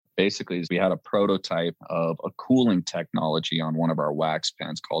basically is we had a prototype of a cooling technology on one of our wax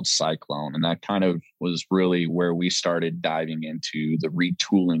pens called Cyclone. And that kind of was really where we started diving into the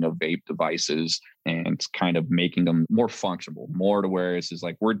retooling of vape devices and kind of making them more functional, more to where it's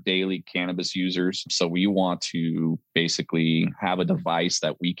like we're daily cannabis users. So we want to basically have a device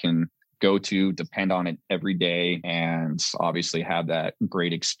that we can go to, depend on it every day, and obviously have that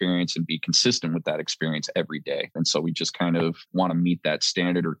great experience and be consistent with that experience every day. And so we just kind of want to meet that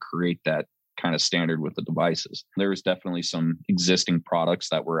standard or create that kind of standard with the devices. There's definitely some existing products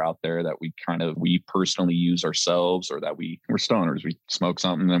that were out there that we personally use ourselves, or that we're stoners. We smoke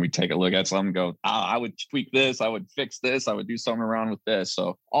something, then we take a look at something and go, I would tweak this, I would fix this, I would do something around with this.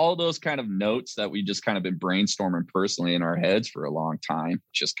 So all those kind of notes that we just kind of been brainstorming personally in our heads for a long time,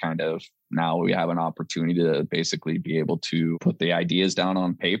 just kind of now we have an opportunity to basically be able to put the ideas down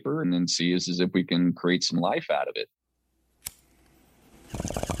on paper and then see as if we can create some life out of it.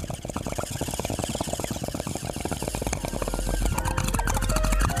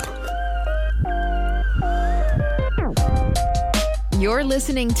 You're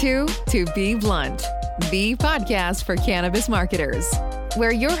listening to Be Blunt, the podcast for cannabis marketers,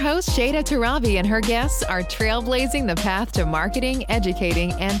 where your host Shayda Tarabi and her guests are trailblazing the path to marketing,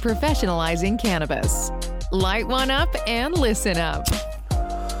 educating, and professionalizing cannabis. Light one up and listen up.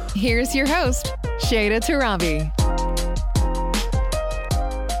 Here's your host, Shayda Tarabi.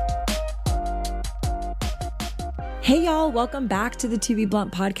 Hey y'all, welcome back to the To Be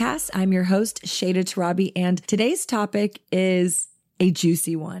Blunt podcast. I'm your host, Shayda Tarabi, and today's topic is a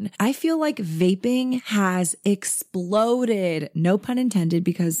juicy one. I feel like vaping has exploded. No pun intended,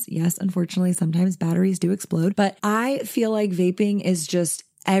 because yes, unfortunately, sometimes batteries do explode, but I feel like vaping is just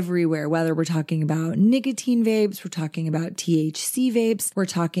everywhere, whether we're talking about nicotine vapes, we're talking about THC vapes, we're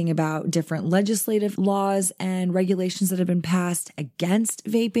talking about different legislative laws and regulations that have been passed against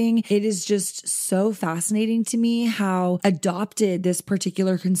vaping. It is just so fascinating to me how adopted this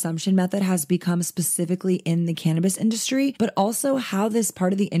particular consumption method has become specifically in the cannabis industry, but also how this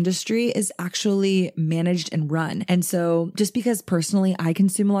part of the industry is actually managed and run. And so just because personally I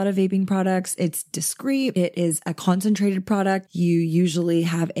consume a lot of vaping products, it's discreet, it is a concentrated product. You usually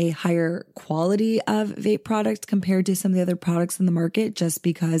have a higher quality of vape products compared to some of the other products in the market just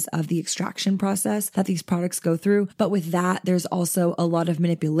because of the extraction process that these products go through. But with that, there's also a lot of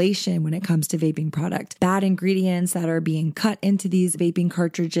manipulation when it comes to vaping product. Bad ingredients that are being cut into these vaping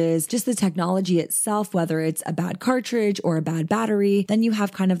cartridges, just the technology itself, whether it's a bad cartridge or a bad battery. Then you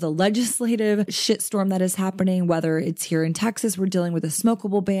have kind of the legislative shitstorm that is happening, whether it's here in Texas, we're dealing with a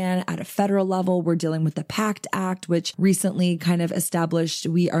smokable ban. At a federal level, we're dealing with the PACT Act, which recently kind of established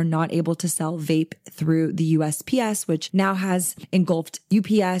we are not able to sell vape through the USPS, which now has engulfed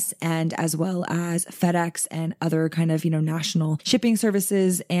UPS and as well as FedEx and other kind of, national shipping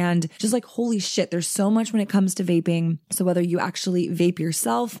services. And just like, holy shit, there's so much when it comes to vaping. So whether you actually vape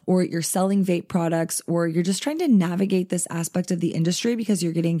yourself or you're selling vape products, or you're just trying to navigate this aspect of the industry because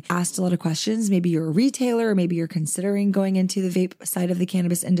you're getting asked a lot of questions, maybe you're a retailer, or maybe you're considering going into the vape side of the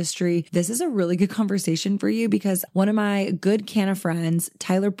cannabis industry, this is a really good conversation for you, because one of my good canna friends,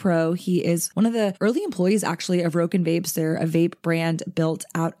 Tyler Prough, he is one of the early employees actually of Rokin Vapes. They're a vape brand built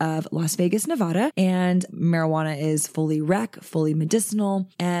out of Las Vegas, Nevada, and marijuana is fully rec, fully medicinal.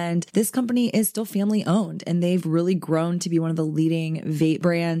 And this company is still family owned, and they've really grown to be one of the leading vape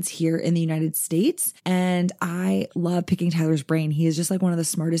brands here in the United States. And I love picking Tyler's brain. He is just like one of the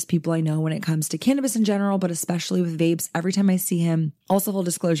smartest people I know when it comes to cannabis in general, but especially with vapes. Every time I see him, also full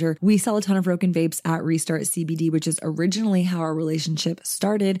disclosure, we sell a ton of Rokin Vapes at Restart CBD, which is originally how our relationship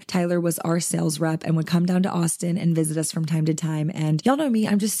started. Tyler was our sales rep and would come down to Austin and visit us from time to time. And y'all know me,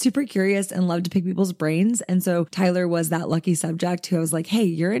 I'm just super curious and love to pick people's brains. And so Tyler was that lucky subject who I was like, hey,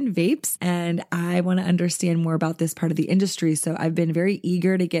 you're in vapes and I want to understand more about this part of the industry. So I've been very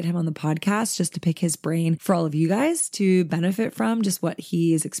eager to get him on the podcast just to pick his brain for all of you guys to benefit from just what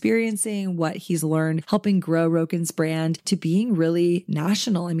he is experiencing, what he's learned, helping grow Rokin's brand to being really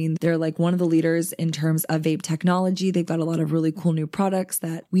national. I mean, they're like one of the leaders in terms of vape technology. They've got a lot of really cool new products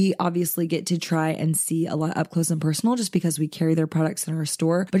that we obviously get to try and see a lot up close and personal just because we carry their products in our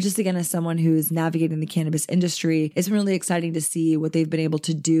store. But just again, as someone who is navigating the cannabis industry, it's been really exciting to see what they've been able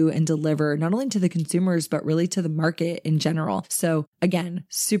to do and deliver, not only to the consumers, but really to the market in general. So again,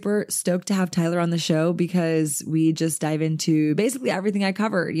 super stoked to have Tyler on the show because we just dive into basically everything I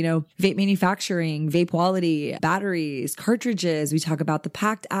covered, vape manufacturing, vape quality, batteries, cartridges. We talk about the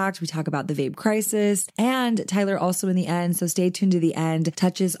PACT Act. We talk about the vape crisis, and Tyler also in the end. So stay tuned to the end,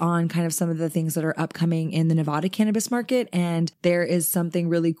 touches on kind of some of the things that are upcoming in the Nevada cannabis market. And there is something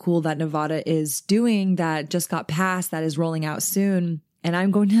really cool that Nevada is doing that just got passed that is rolling out soon. And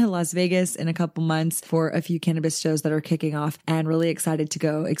I'm going to Las Vegas in a couple months for a few cannabis shows that are kicking off, and really excited to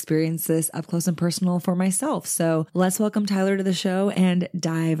go experience this up close and personal for myself. So let's welcome Tyler to the show and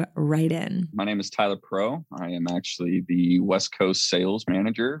dive right in. My name is Tyler Prough. I am actually the West Coast sales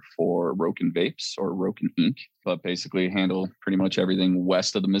manager for Rokin Vapes, or Rokin Inc., but basically handle pretty much everything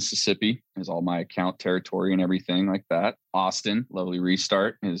west of the Mississippi is all my account territory and everything like that. Austin, lovely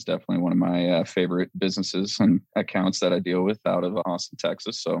restart, is definitely one of my favorite businesses and accounts that I deal with out of Austin,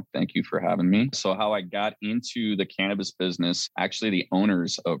 Texas. So thank you for having me. So how I got into the cannabis business, actually the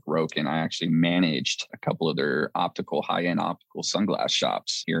owners of Rokin, I actually managed a couple of their high-end optical sunglass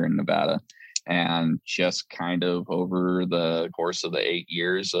shops here in Nevada. And just kind of over the course of the 8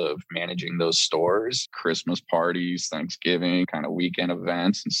 years of managing those stores, Christmas parties, Thanksgiving, kind of weekend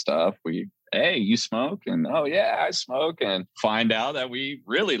events and stuff, hey, you smoke? And oh yeah, I smoke. And find out that we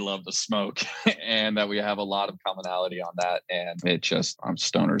really love to smoke and that we have a lot of commonality on that. And it just,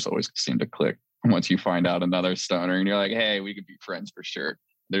 stoners always seem to click once you find out another stoner and you're like, hey, we could be friends for sure.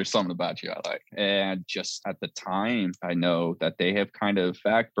 There's something about you I like. And just at the time, I know that they have kind of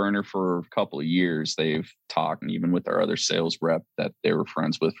back burner for a couple of years. They've talked, and even with our other sales rep that they were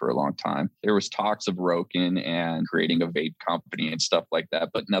friends with for a long time, there was talks of Rokin and creating a vape company and stuff like that,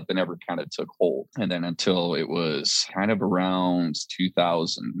 but nothing ever kind of took hold. And then until it was kind of around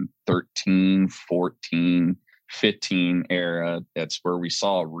 2013, 14, 15 era, that's where we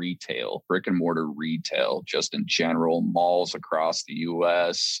saw retail, brick and mortar retail, just in general, malls across the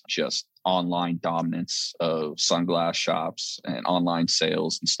US, just online dominance of sunglass shops and online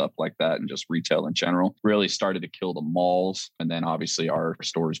sales and stuff like that, and just retail in general really started to kill the malls. And then obviously our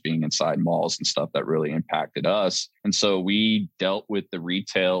stores being inside malls and stuff, that really impacted us. And so we dealt with the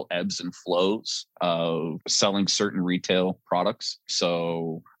retail ebbs and flows of selling certain retail products.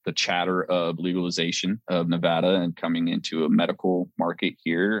 So the chatter of legalization of Nevada and coming into a medical market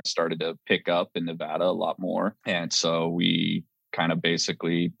here started to pick up in Nevada a lot more. And so we kind of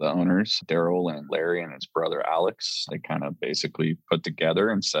basically, the owners, Daryl and Larry and his brother Alex, they kind of basically put together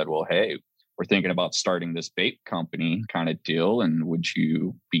and said, well, hey, we're thinking about starting this vape company kind of deal, and would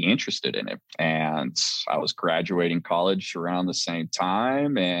you be interested in it? And I was graduating college around the same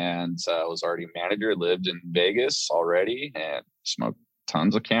time, and I was already a manager, lived in Vegas already, and smoked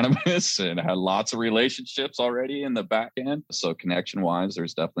tons of cannabis and had lots of relationships already in the back end. So connection wise,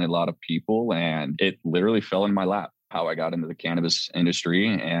 there's definitely a lot of people, and it literally fell in my lap how I got into the cannabis industry.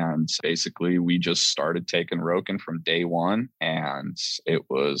 And basically we just started taking Rokin from day one, and it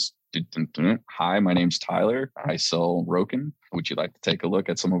was, hi, my name's Tyler. I sell Rokin. Would you like to take a look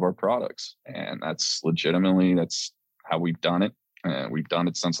at some of our products? And that's how we've done it. We've done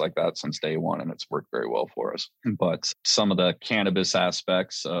it since day one, and it's worked very well for us. But some of the cannabis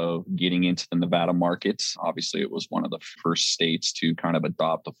aspects of getting into the Nevada market, obviously it was one of the first states to kind of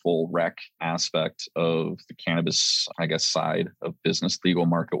adopt a full rec aspect of the cannabis, side of business, legal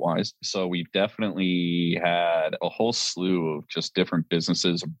market wise. So we've definitely had a whole slew of just different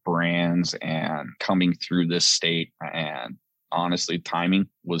businesses, brands, and coming through this state. And honestly, timing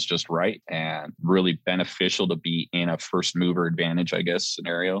was just right and really beneficial to be in a first mover advantage,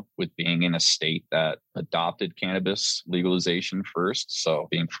 scenario with being in a state that adopted cannabis legalization first. So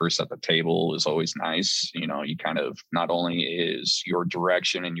being first at the table is always nice. You kind of, not only is your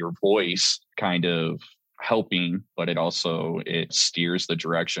direction and your voice kind of helping, but it steers the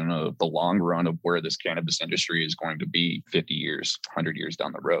direction of the long run of where this cannabis industry is going to be 50 years, 100 years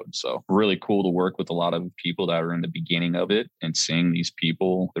down the road. So really cool to work with a lot of people that are in the beginning of it and seeing these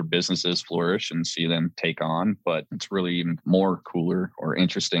people, their businesses flourish and see them take on. But it's really even more cooler or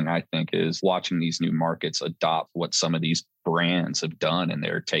interesting, I think, is watching these new markets adopt what some of these brands have done, and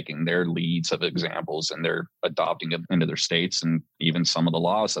they're taking their leads of examples and they're adopting it into their states, and even some of the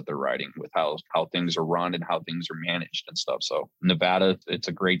laws that they're writing with how things are run and how things are managed and stuff. So Nevada, it's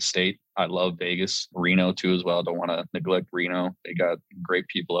a great state. I love Vegas, Reno too as well. Don't want to neglect Reno. They got great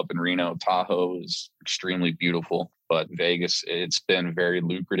people up in Reno. Tahoe is extremely beautiful. But Vegas, it's been very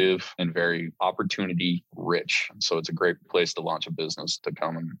lucrative and very opportunity rich. So it's a great place to launch a business, to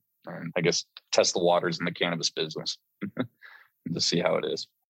come and test the waters in the cannabis business to see how it is.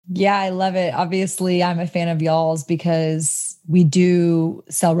 Yeah, I love it. Obviously, I'm a fan of y'all's because we do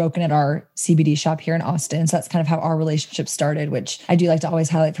sell Rokin at our CBD shop here in Austin. So that's kind of how our relationship started, which I do like to always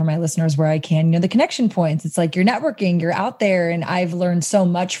highlight for my listeners where I can, the connection points. It's like you're networking, you're out there. And I've learned so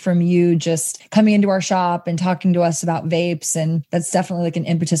much from you just coming into our shop and talking to us about vapes. And that's definitely like an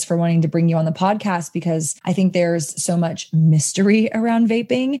impetus for wanting to bring you on the podcast, because I think there's so much mystery around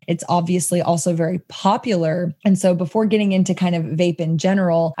vaping. It's obviously also very popular. And so before getting into kind of vape in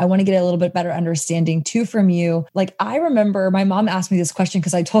general, I want to get a little bit better understanding too from you. Like I remember my mom asked me this question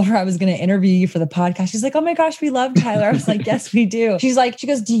because I told her I was going to interview you for the podcast. She's like, oh my gosh, we love Tyler. I was like, yes, we do. She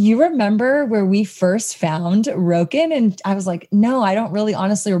goes, do you remember where we first found Rokin? And I was like, no, I don't really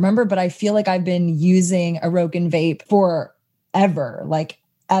honestly remember, but I feel like I've been using a Rokin vape forever. Like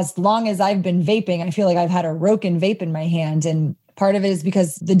as long as I've been vaping, I feel like I've had a Rokin vape in my hand. And part of it is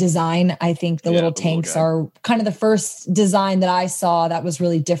because the design, I think the little tanks are kind of the first design that I saw that was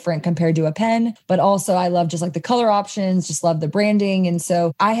really different compared to a pen. But also I love just like the color options, just love the branding. And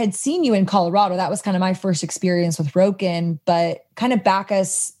so I had seen you in Colorado. That was kind of my first experience with Rokin, but kind of back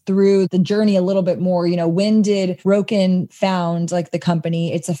us through the journey a little bit more. You know, when did Rokin found like the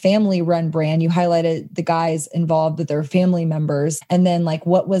company? It's a family run brand. You highlighted the guys involved with their family members. And then like,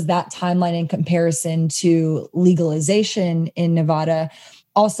 what was that timeline in comparison to legalization in Nevada?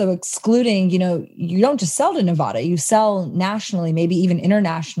 Also excluding, you know, you don't just sell to Nevada, you sell nationally, maybe even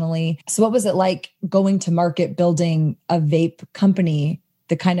internationally. So what was it like going to market, building a vape company?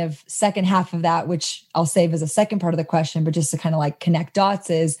 The kind of second half of that, which I'll save as a second part of the question, but just to kind of like connect dots,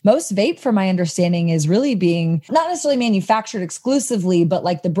 is most vape, from my understanding, is really being not necessarily manufactured exclusively, but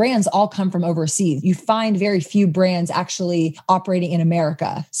like the brands all come from overseas. You find very few brands actually operating in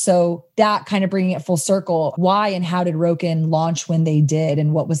America. So that kind of bringing it full circle, why and how did Rokin launch when they did?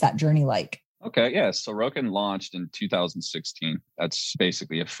 And what was that journey like? Okay, yeah. So Rokin launched in 2016. That's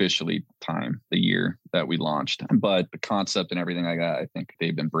basically officially the year that we launched. But the concept and everything like that, I think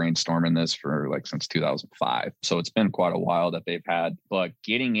they've been brainstorming this for like since 2005. So it's been quite a while that they've had. But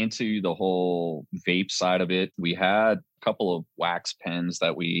getting into the whole vape side of it, we had couple of wax pens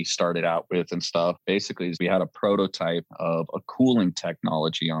that we started out with and stuff. Basically, we had a prototype of a cooling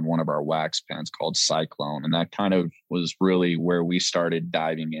technology on one of our wax pens called Cyclone. And that kind of was really where we started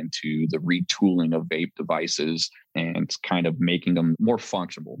diving into the retooling of vape devices and kind of making them more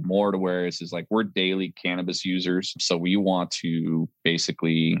functional, more to where it's like we're daily cannabis users. So we want to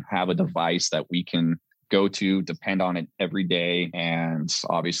basically have a device that we can go to, depend on it every day, and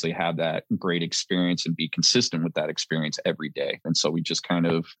obviously have that great experience and be consistent with that experience every day. And so we just kind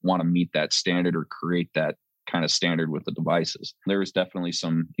of want to meet that standard or create that kind of standard with the devices. There's definitely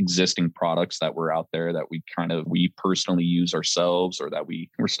some existing products that were out there that we personally use ourselves, or that we're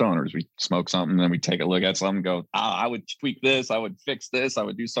stoners. We smoke something, then we take a look at something and go, I would tweak this, I would fix this, I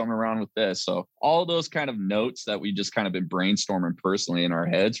would do something around with this. So all those kind of notes that we just kind of been brainstorming personally in our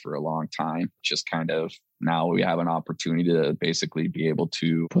heads for a long time, just kind of now we have an opportunity to basically be able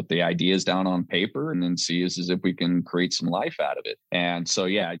to put the ideas down on paper and then see as if we can create some life out of it. And so,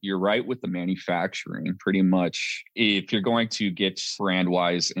 yeah, you're right with the manufacturing. Pretty much, if you're going to get brand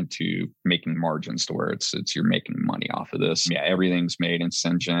wise into making margins to where it's you're making money off of this. Yeah, everything's made in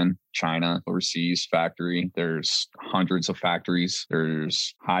Shenzhen, China, overseas factory. There's hundreds of factories.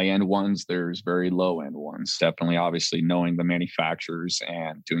 There's high end ones. There's very low end ones. Definitely, obviously, knowing the manufacturers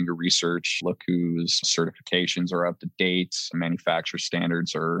and doing your research, look whose certifications are up to date, manufacturer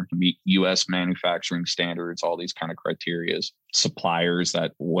standards or meet U.S. manufacturing standards, all these kind of criterias. Suppliers,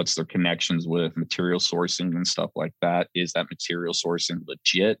 that what's their connections with material sourcing and stuff like that. Is that material sourcing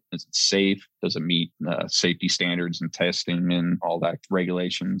legit? Is it safe? Does it meet safety standards and testing and all that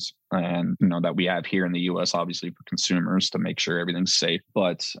regulations? And that we have here in the U.S. obviously for consumers to make sure everything's safe.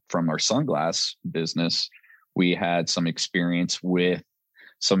 But from our sunglass business, we had some experience with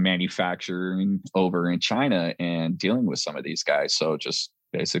some manufacturing over in China and dealing with some of these guys. So just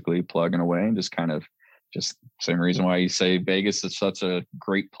basically plugging away and just same reason why you say Vegas is such a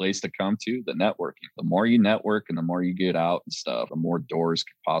great place to come to, the networking. The more you network and the more you get out and stuff, the more doors,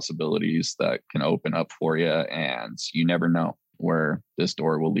 possibilities that can open up for you. And you never know where this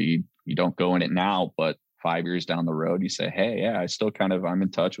door will lead. You don't go in it now, but 5 years down the road, you say, hey, yeah, I'm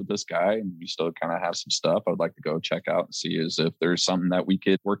in touch with this guy and we still kind of have some stuff I'd like to go check out and see as if there's something that we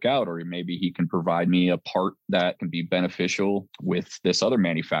could work out, or maybe he can provide me a part that can be beneficial with this other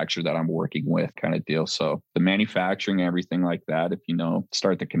manufacturer that I'm working with, kind of deal. So the manufacturing, everything like that, if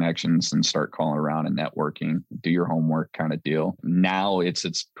start the connections and start calling around and networking, do your homework kind of deal. Now it's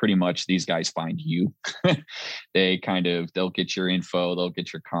pretty much these guys find you. They'll get your info, they'll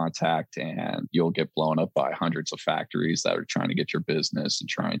get your contact, and you'll get blown up by hundreds of factories that are trying to get your business and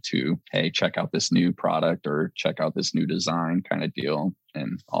trying to, hey, check out this new product or check out this new design kind of deal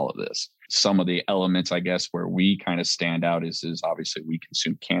and all of this. Some of the elements, I guess, where we kind of stand out is obviously we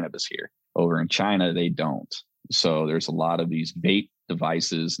consume cannabis here. Over in China, they don't. So there's a lot of these vape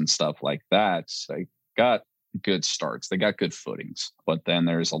devices and stuff like that. They got good starts. They got good footings, But then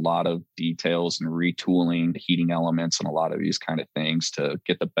there's a lot of details and retooling, heating elements, and a lot of these kind of things to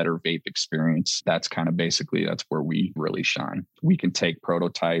get the better vape experience. That's where we really shine. We can take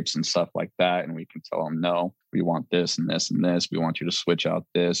prototypes and stuff like that, and we can tell them, no, we want this and this and this. We want you to switch out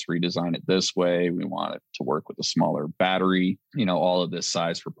this, redesign it this way. We want it to work with a smaller battery. All of this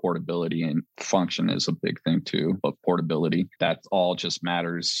size for portability, and function is a big thing too. But portability, that all just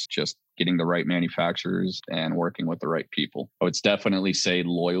matters. Just getting the right manufacturers and working with the right people. I would definitely say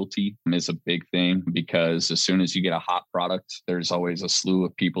loyalty is a big thing, because as soon as you get a hot product, there's always a slew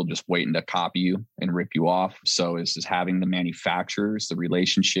of people just waiting to copy you and rip you off. So it's just having the manufacturers, the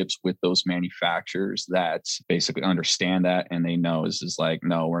relationships with those manufacturers that basically understand that, and they know is like,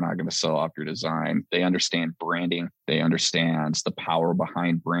 no, we're not going to sell off your design. They understand branding. They understand the power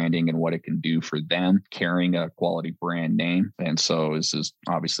behind branding and what it can do for them, carrying a quality brand name. And so this is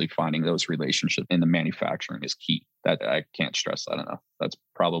obviously finding those relationships in the manufacturing is key. That I can't stress that enough. That's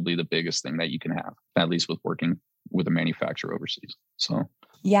probably the biggest thing that you can have, at least with working with a manufacturer overseas. So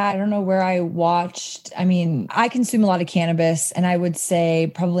yeah, I don't know where I watched. I mean, I consume a lot of cannabis, and I would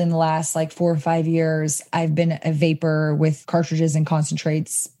say probably in the last 4 or 5 years, I've been a vapor with cartridges and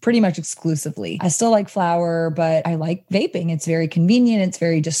concentrates pretty much exclusively. I still like flower, but I like vaping. It's very convenient. It's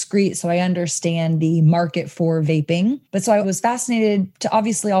very discreet. So I understand the market for vaping. But so I was fascinated to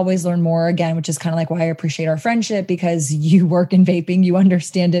obviously always learn more again, which is kind of like why I appreciate our friendship, because you work in vaping, you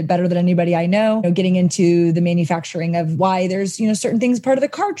understand it better than anybody I know. Getting into the manufacturing of why there's, certain things part of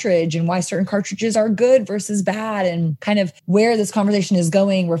the cartridge and why certain cartridges are good versus bad, and kind of where this conversation is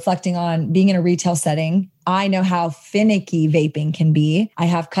going, reflecting on being in a retail setting. I know how finicky vaping can be. I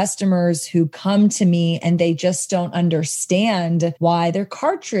have customers who come to me and they just don't understand why their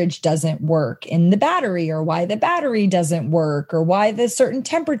cartridge doesn't work in the battery, or why the battery doesn't work, or why the certain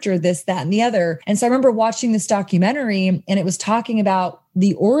temperature, this, that, and the other. And so I remember watching this documentary, and it was talking about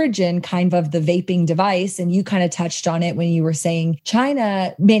the origin kind of the vaping device. And you kind of touched on it when you were saying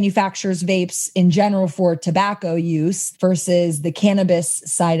China manufactures vapes in general for tobacco use versus the cannabis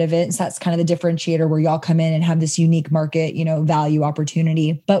side of it. So that's kind of the differentiator where y'all come in and have this unique market, value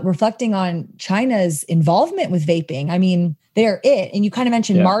opportunity. But reflecting on China's involvement with vaping, I mean, they're it. And you kind of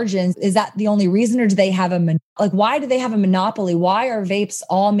mentioned margins. Is that the only reason, or do they have why do they have a monopoly? Why are vapes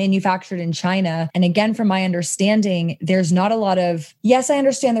all manufactured in China? And again, from my understanding, there's not a lot of, yes, I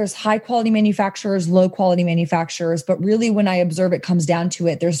understand there's high quality manufacturers, low quality manufacturers, but really when I observe it comes down to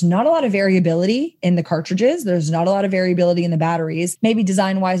it, there's not a lot of variability in the cartridges. There's not a lot of variability in the batteries, maybe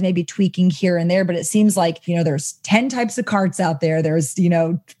design wise, maybe tweaking here and there, but it seems like, there's 10 types of carts out there. There's,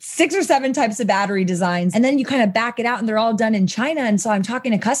 6 or 7 types of battery designs. And then you kind of back it out and they're all done in China. And so I'm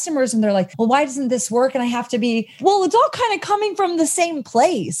talking to customers and they're like, well, why doesn't this work? And I have to be, well, it's all kind of coming from the same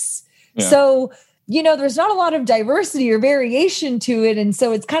place. Yeah. So, there's not a lot of diversity or variation to it. And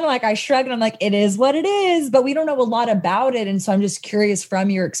so it's kind of like I shrug and I'm like, it is what it is, but we don't know a lot about it. And so I'm just curious from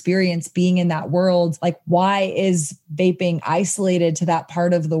your experience being in that world, why is vaping isolated to that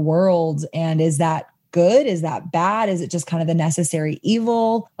part of the world? And is that good? Is that bad? Is it just kind of the necessary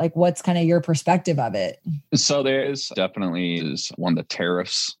evil? What's kind of your perspective of it? So there's definitely one, the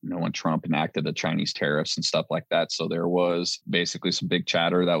tariffs, when Trump enacted the Chinese tariffs and stuff like that. So there was basically some big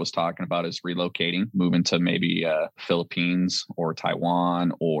chatter that was talking about is relocating, moving to maybe Philippines or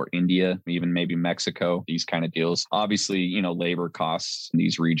Taiwan or India, even maybe Mexico, these kind of deals. Obviously, labor costs in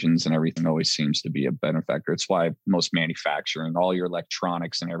these regions and everything always seems to be a benefactor. It's why most manufacturing, all your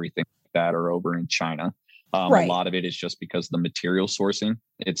electronics and everything that are over in China. Right. A lot of it is just because the material sourcing,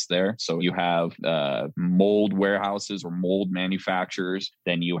 it's there. So you have mold warehouses or mold manufacturers,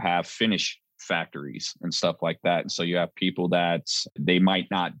 then you have finish factories and stuff like that. And so you have people that they might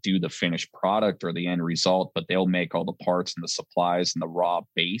not do the finished product or the end result, but they'll make all the parts and the supplies and the raw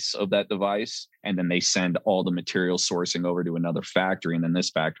base of that device. And then they send all the material sourcing over to another factory. And then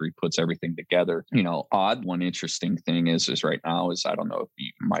this factory puts everything together. One interesting thing is right now is, I don't know if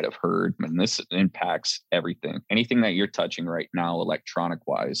you might have heard, and this impacts everything. Anything that you're touching right now, electronic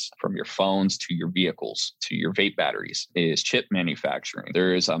wise, from your phones to your vehicles, to your vape batteries, is chip manufacturing.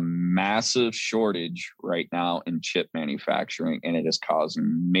 There is a massive shortage right now in chip manufacturing, and it is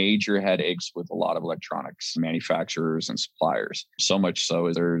causing major headaches with a lot of electronics manufacturers and suppliers. So much so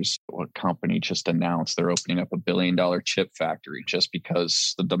is there's a company just announced they're opening up $1 billion chip factory just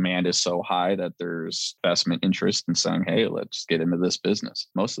because the demand is so high that there's investment interest in saying, hey, let's get into this business.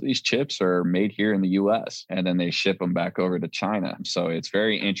 Most of these chips are made here in the US and then they ship them back over to China. So it's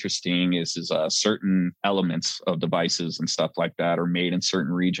very interesting is certain elements of devices and stuff like that are made in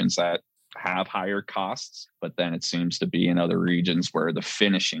certain regions that have higher costs, but then it seems to be in other regions where the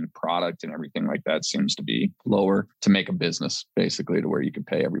finishing product and everything like that seems to be lower to make a business, basically, to where you can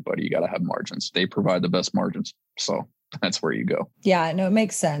pay everybody. You got to have margins. They provide the best margins. So that's where you go. Yeah, no, it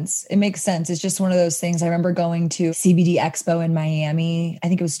makes sense. It makes sense. It's just one of those things. I remember going to CBD Expo in Miami. I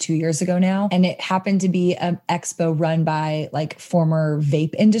think it was 2 years ago now. And it happened to be an expo run by like former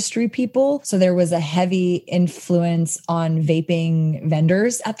vape industry people. So there was a heavy influence on vaping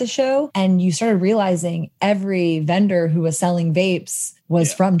vendors at the show. And you started realizing every vendor who was selling vapes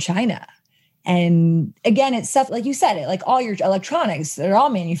was from China. And again, it's stuff like you said, it like all your electronics, they're all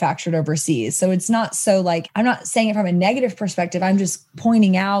manufactured overseas. So it's not so like, I'm not saying it from a negative perspective. I'm just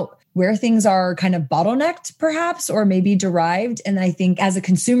pointing out where things are kind of bottlenecked perhaps, or maybe derived. And I think as a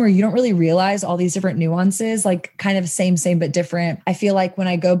consumer, you don't really realize all these different nuances, like kind of same, but different. I feel like when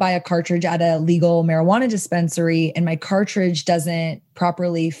I go buy a cartridge at a legal marijuana dispensary and my cartridge doesn't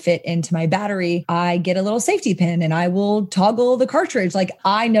properly fit into my battery, I get a little safety pin and I will toggle the cartridge. Like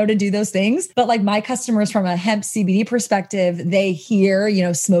I know to do those things, but like my customers from a hemp CBD perspective, they hear,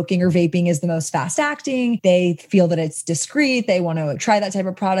 smoking or vaping is the most fast acting. They feel that it's discreet. They want to try that type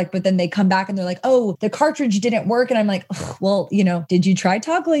of product, but then they come back and they're like, oh, the cartridge didn't work. And I'm like, well, did you try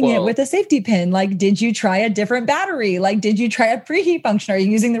toggling it with a safety pin? Like, did you try a different battery? Like, did you try a preheat function? Are you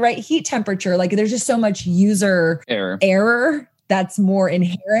using the right heat temperature? Like there's just so much user error that's more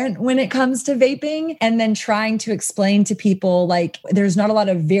inherent when it comes to vaping. And then trying to explain to people, like, there's not a lot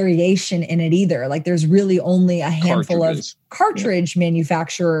of variation in it either. Like there's really only a handful of cartridge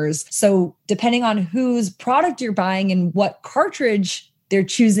manufacturers. So depending on whose product you're buying and what cartridge they're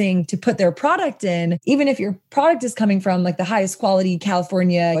choosing to put their product in, even if your product is coming from like the highest quality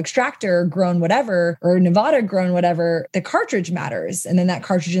California extractor grown whatever, or Nevada grown whatever, the cartridge matters. And then that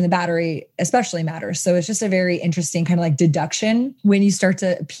cartridge in the battery especially matters. So it's just a very interesting kind of like deduction when you start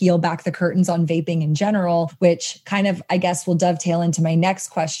to peel back the curtains on vaping in general, which kind of, I guess, will dovetail into my next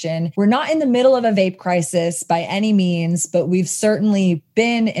question. We're not in the middle of a vape crisis by any means, but we've certainly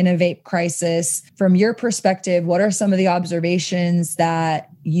been in a vape crisis. From your perspective, what are some of the observations that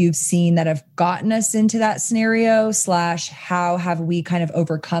you've seen that have gotten us into that scenario, / how have we kind of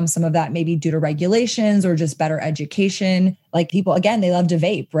overcome some of that, maybe due to regulations or just better education? Like people, again, they love to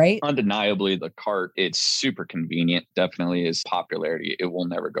vape, right? Undeniably, the cart, it's super convenient. Definitely is popularity. It will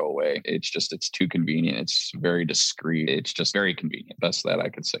never go away. It's too convenient. It's very discreet. It's just very convenient. Best that I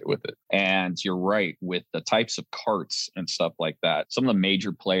could say with it. And you're right with the types of carts and stuff like that. Some of the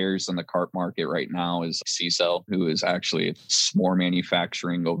major players in the cart market right now is C-Cell, who is actually s'more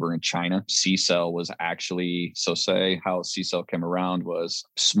manufacturing over in China. C-Cell was actually, so say how C-Cell came around was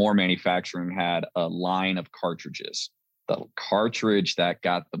s'more manufacturing had a line of cartridges. The cartridge that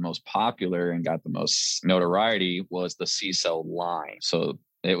got the most popular and got the most notoriety was the C-Cell line. So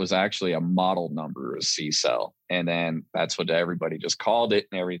it was actually a model number of C-Cell. And then that's what everybody just called it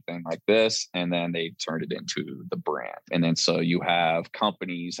and everything like this. And then they turned it into the brand. And then so you have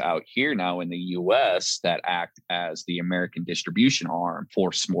companies out here now in the US that act as the American distribution arm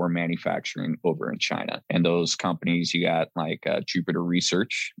for s'more manufacturing over in China. And those companies, you got like Jupiter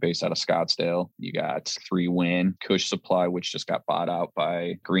Research based out of Scottsdale. You got 3Win, Kush Supply, which just got bought out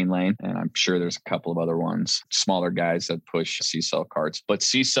by Green Lane. And I'm sure there's a couple of other ones, smaller guys that push C-Cell carts. But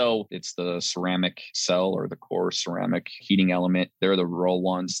C-Cell, it's the ceramic cell or the core ceramic heating element. They're the real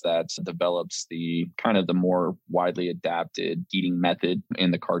ones that develops the kind of the more widely adapted heating method in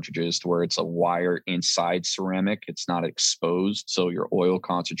the cartridges, to where it's a wire inside ceramic. It's not exposed. So your oil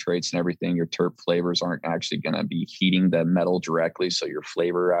concentrates and everything, your terp flavors aren't actually going to be heating the metal directly. So your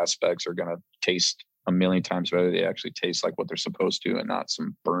flavor aspects are going to taste a million times better. They actually taste like what they're supposed to and not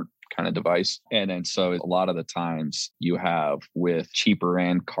some burnt kind of device. And then so a lot of the times you have with cheaper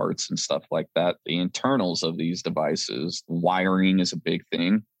end carts and stuff like that, the internals of these devices, wiring is a big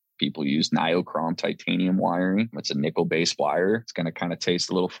thing. People use niochrome titanium wiring. It's a nickel-based wire. It's going to kind of taste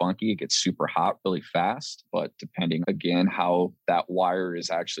a little funky. It gets super hot really fast. But depending, again, how that wire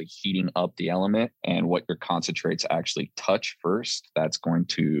is actually heating up the element and what your concentrates actually touch first, that's going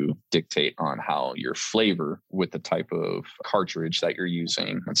to dictate on how your flavor with the type of cartridge that you're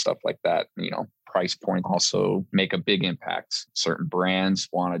using and stuff like that, price point also make a big impact. Certain brands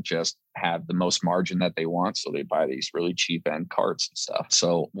want to just have the most margin that they want, so they buy these really cheap end carts and stuff.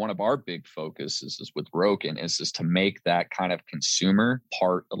 So one of our big focuses is with Rokin is to make that kind of consumer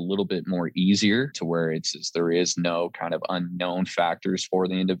part a little bit more easier, to where there is no kind of unknown factors for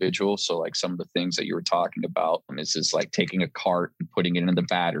the individual. So like some of the things that you were talking about is just like taking a cart and putting it in the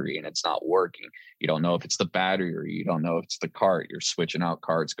battery and it's not working. You don't know if it's the battery or you don't know if it's the cart. You're switching out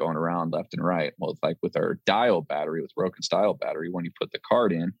carts going around left and right. Well, it's like with our dial battery, with Rokin's dial battery, when you put the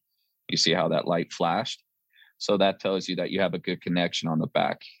cart in, You see how that light flashed? So that tells you that you have a good connection on the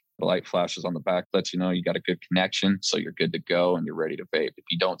back. The light flashes on the back, lets you know you got a good connection. So you're good to go and you're ready to vape. If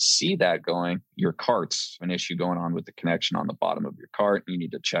you don't see that going, your cart's an issue going on with the connection on the bottom of your cart. You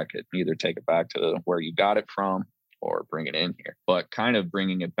need to check it, either take it back to where you got it from or bring it in here. But kind of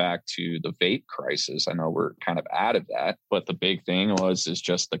bringing it back to the vape crisis, I know we're kind of out of that, but the big thing is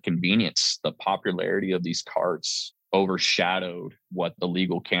just the convenience. The popularity of these carts overshadowed what the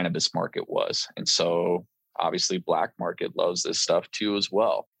legal cannabis market was. And so obviously black market loves this stuff too as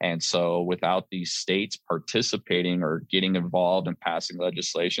well. And so without these states participating or getting involved and passing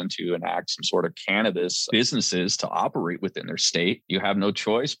legislation to enact some sort of cannabis businesses to operate within their state, you have no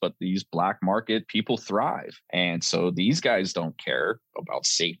choice but these black market people thrive. And so these guys don't care about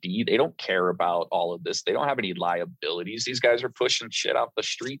safety. They don't care about all of this. They don't have any liabilities. These guys are pushing shit off the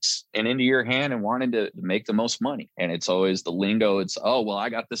streets and into your hand and wanting to make the most money. And it's always the lingo. It's, oh, well, I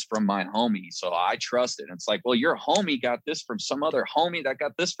got this from my homie, so I trust it. And it's like, well, your homie got this from some other homie that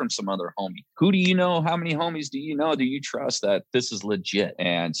got this from some other homie. Who do you know? How many homies do you know? Do you trust that this is legit?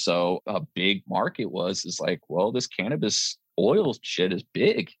 And so a big market is like, well, this cannabis oil shit is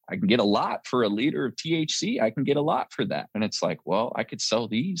big. I can get a lot for a liter of THC. I can get a lot for that. And it's like, well, I could sell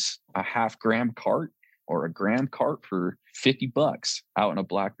these a 0.5 gram cart or a gram cart for $50 out in a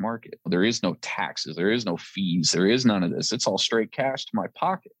black market. There is no taxes. There is no fees. There is none of this. It's all straight cash to my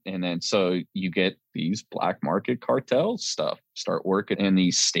pocket. And then so you get these black market cartel stuff start working in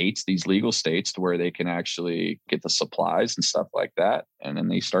these states, these legal states, to where they can actually get the supplies and stuff like that. And then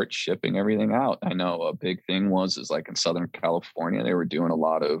they start shipping everything out. I know a big thing is like in Southern California, they were doing a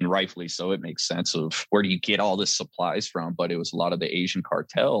lot of, and rightfully so, it makes sense of where do you get all this supplies from? But it was a lot of the Asian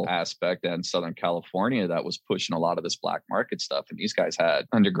cartel aspect in Southern California that was pushing a lot of this black market stuff. And these guys had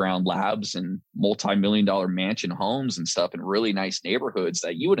underground labs and multi-million-dollar mansion homes and stuff in really nice neighborhoods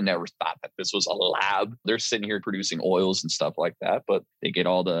that you would have never thought that this was a lab. They're sitting here producing oils and stuff like that, but they get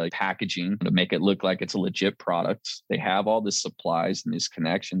all the packaging to make it look like it's a legit product. They have all the supplies and these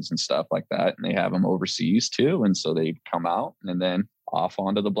connections and stuff like that, and they have them overseas too. And so they come out and then off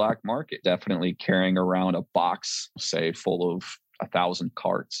onto the black market, definitely carrying around a box, say, full of 1,000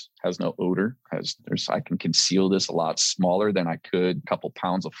 carts, has no odor, I can conceal this a lot smaller than I could a couple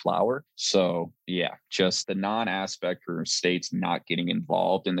pounds of flour. So yeah, just the non-aspect for states not getting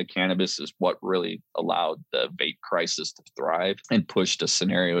involved in the cannabis is what really allowed the vape crisis to thrive and pushed a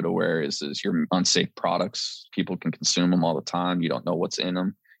scenario to where is your unsafe products. People can consume them all the time. You don't know what's in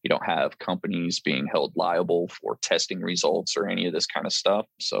them. You don't have companies being held liable for testing results or any of this kind of stuff.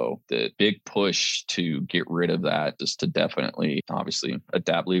 So the big push to get rid of that is to definitely, obviously,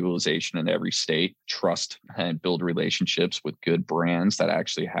 adapt legalization in every state, trust and build relationships with good brands that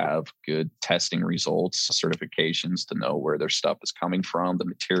actually have good testing results, certifications to know where their stuff is coming from, the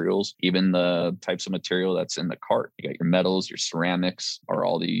materials, even the types of material that's in the cart. You got your metals, your ceramics, or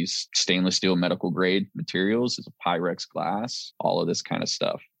all these stainless steel medical grade materials, is a Pyrex glass, all of this kind of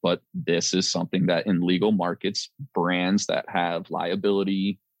stuff. But this is something that in legal markets, brands that have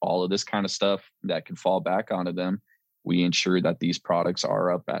liability, all of this kind of stuff that can fall back onto them, we ensure that these products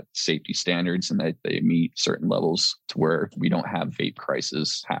are up at safety standards and that they meet certain levels to where we don't have vape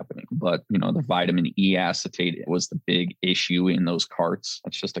crisis happening. But, the vitamin E acetate was the big issue in those carts.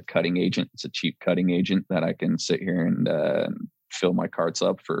 It's just a cutting agent. It's a cheap cutting agent that I can sit here and fill my carts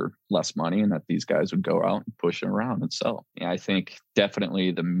up for less money, and that these guys would go out and push it around and sell. Yeah, I think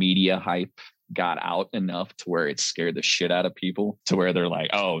definitely the media hype got out enough to where it scared the shit out of people to where they're like,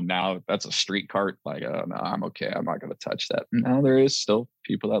 oh, now that's a street cart. Like, oh, no, I'm okay. I'm not going to touch that. Now there is still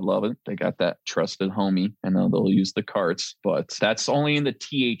people that love it. They got that trusted homie and they'll use the carts, but that's only in the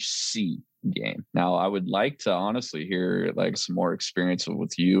THC game. Now, I would like to honestly hear like some more experience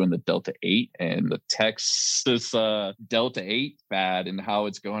with you and the Delta 8 and the Texas Delta 8 fad and how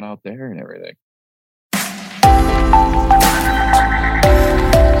it's going out there and everything.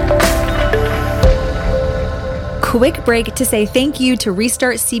 Quick break to say thank you to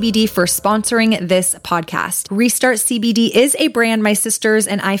Restart CBD for sponsoring this podcast. Restart CBD is a brand my sisters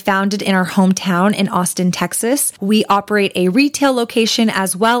and I founded in our hometown in Austin, Texas. We operate a retail location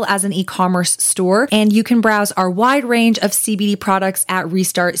as well as an e-commerce store, and you can browse our wide range of CBD products at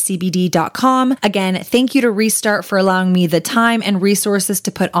restartcbd.com. Again, thank you to Restart for allowing me the time and resources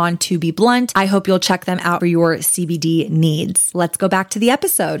to put on To Be Blunt. I hope you'll check them out for your CBD needs. Let's go back to the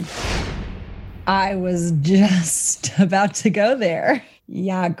episode. I was just about to go there.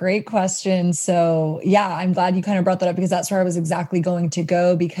 Yeah, great question. So yeah, I'm glad you kind of brought that up because that's where I was exactly going to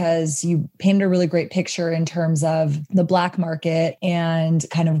go, because you painted a really great picture in terms of the black market and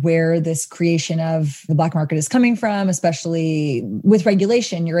kind of where this creation of the black market is coming from, especially with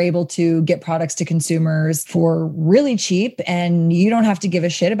regulation. You're able to get products to consumers for really cheap, and you don't have to give a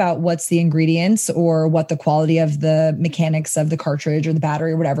shit about what's the ingredients or what the quality of the mechanics of the cartridge or the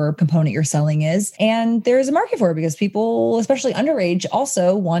battery or whatever component you're selling is. And there's a market for it because people, especially underage,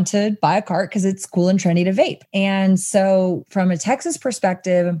 also want to buy a cart because it's cool and trendy to vape. And so from a Texas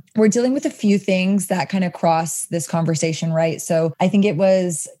perspective, we're dealing with a few things that kind of cross this conversation, right? So I think it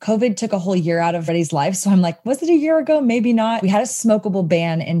was COVID took a whole year out of everybody's life. So I'm like, was it a year ago? Maybe not. We had a smokable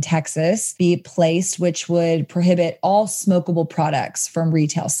ban in Texas be placed, which would prohibit all smokable products from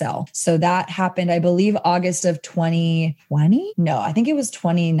retail sale. So that happened, I believe, August of 2020. No, I think it was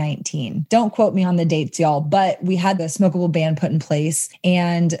 2019. Don't quote me on the dates, y'all, but we had the smokable ban put in place.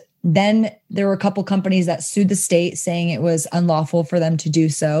 And then there were a couple companies that sued the state saying it was unlawful for them to do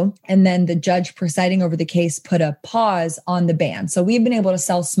so. And then the judge presiding over the case put a pause on the ban. So we've been able to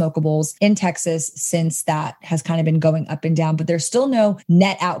sell smokables in Texas since that has kind of been going up and down, but there's still no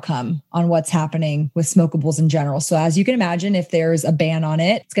net outcome on what's happening with smokables in general. So as you can imagine, if there's a ban on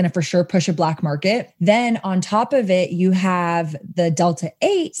it, it's going to for sure push a black market. Then on top of it, you have the Delta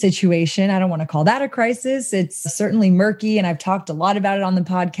 8 situation. I don't want to call that a crisis. It's certainly murky, and I've talked a lot about it on the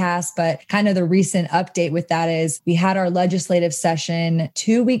podcast. But kind of the recent update with that is we had our legislative session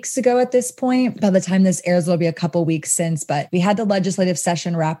 2 weeks ago at this point. By the time this airs, it'll be a couple weeks since, but we had the legislative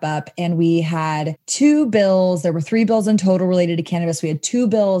session wrap up and we had 2 bills. There were 3 bills in total related to cannabis. We had 2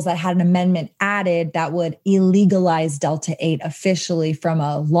 bills that had an amendment added that would illegalize Delta 8 officially from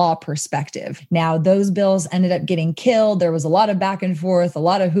a law perspective. Now, those bills ended up getting killed. There was a lot of back and forth, a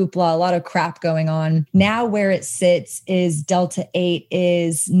lot of hoopla, a lot of crap going on. Now where it sits is Delta 8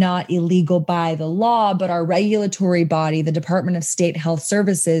 is not illegal by the law, but our regulatory body, the Department of State Health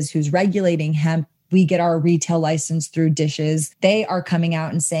Services, who's regulating hemp, we get our retail license through dishes. They are coming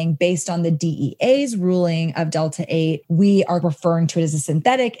out and saying, based on the DEA's ruling of Delta 8, we are referring to it as a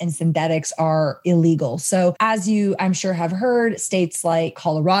synthetic, and synthetics are illegal. So as you, I'm sure, have heard, states like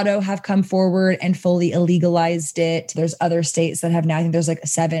Colorado have come forward and fully illegalized it. There's other states that have now, I think there's like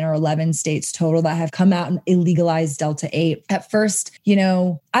 7 or 11 states total that have come out and illegalized Delta 8. At first,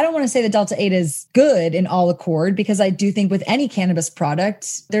 I don't want to say that Delta 8 is good in all accord, because I do think with any cannabis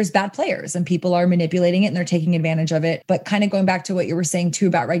product, there's bad players and people are manipulating it and they're taking advantage of it. But kind of going back to what you were saying too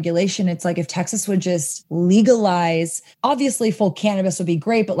about regulation, it's like if Texas would just legalize, obviously full cannabis would be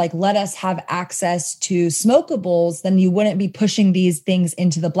great, but like let us have access to smokables, then you wouldn't be pushing these things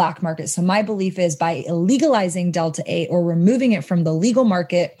into the black market. So my belief is by illegalizing Delta 8 or removing it from the legal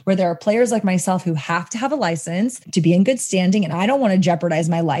market, where there are players like myself who have to have a license to be in good standing, and I don't want to jeopardize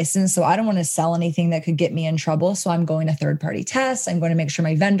my license. So I don't want to sell anything that could get me in trouble. So I'm going to third-party tests. I'm going to make sure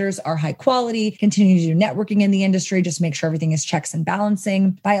my vendors are high quality, continue to do networking in the industry, just make sure everything is checks and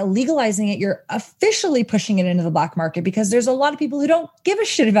balancing. By illegalizing it, you're officially pushing it into the black market, because there's a lot of people who don't give a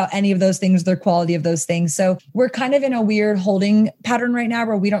shit about any of those things, their quality of those things. So we're kind of in a weird holding pattern right now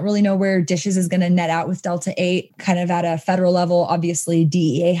where we don't really know where dishes is going to net out with Delta 8, kind of at a federal level. Obviously,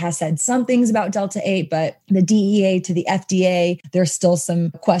 DEA has said some things about Delta 8, but the DEA to the FDA, there's still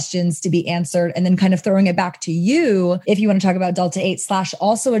some questions to be answered. And then kind of throwing it back to you, if you want to talk about Delta 8 /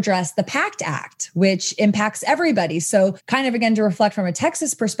 also address the PACT Act, which impacts everybody. So kind of again, to reflect from a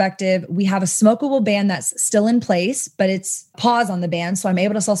Texas perspective, we have a smokable ban that's still in place, but it's pause on the ban. So I'm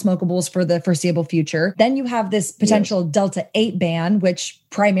able to sell smokables for the foreseeable future. Then you have this potential Delta 8 ban, which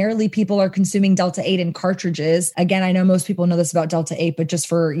primarily people are consuming Delta 8 in cartridges. Again, I know most people know this about Delta 8, but just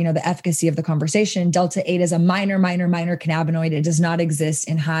for, the efficacy of the conversation, Delta 8 is a minor cannabinoid. It does not exist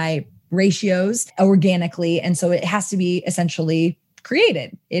in high ratios organically. And so it has to be essentially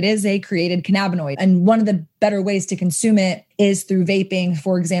created. It is a created cannabinoid. And one of the better ways to consume it is through vaping.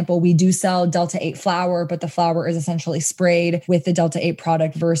 For example, we do sell Delta 8 flower, but the flower is essentially sprayed with the Delta 8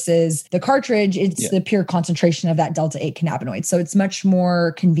 product versus the cartridge. It's the pure concentration of that Delta 8 cannabinoid. So it's much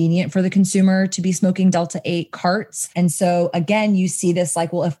more convenient for the consumer to be smoking Delta 8 carts. And so again, you see this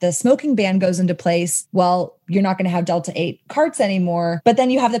like, well, if the smoking ban goes into place, well, you're not going to have Delta 8 carts anymore. But then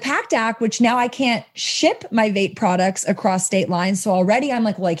you have the PACT Act, which now I can't ship my vape products across state lines. So already I'm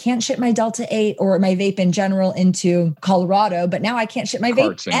like, well, I can't ship my Delta 8 or my vape in general into Colorado, but now I can't ship my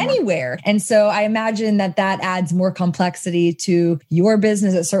vape anywhere. And so I imagine that adds more complexity to your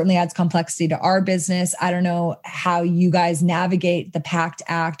business. It certainly adds complexity to our business. I don't know how you guys navigate the PACT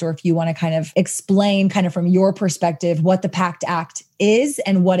Act, or if you want to kind of explain kind of from your perspective what the PACT Act is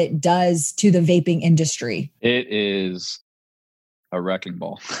and what it does to the vaping industry. It is a wrecking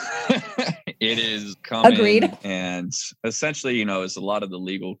ball. It is coming. Agreed. And essentially, as a lot of the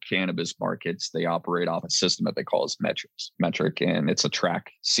legal cannabis markets, they operate off a system that they call as metric, and it's a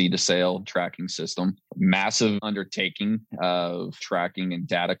track seed to sale tracking system. Massive undertaking of tracking and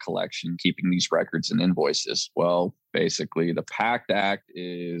data collection, keeping these records and invoices. Well, basically, the PACT Act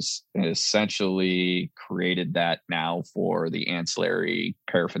is essentially created that now for the ancillary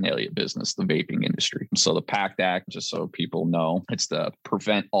paraphernalia business, the vaping industry. So the PACT Act, just so people know, it's the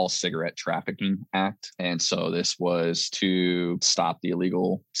Prevent All Cigarette Trafficking Act. And so this was to stop the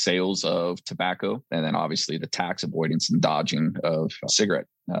illegal sales of tobacco, and then obviously the tax avoidance and dodging of cigarette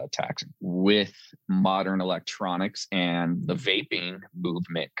taxing. With modern electronics and the vaping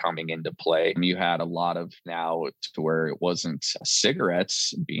movement coming into play, you had a lot of now to where it wasn't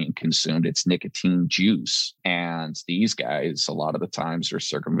cigarettes being consumed, it's nicotine juice. And these guys, a lot of the times, are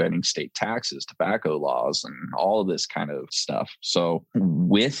circumventing state taxes, tobacco laws, and all of this kind of stuff. So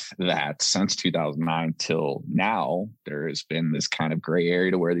with that, since 2009 till now, there has been this kind of gray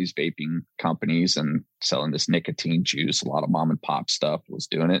area to where these vaping companies and selling this nicotine juice, a lot of mom and pop stuff was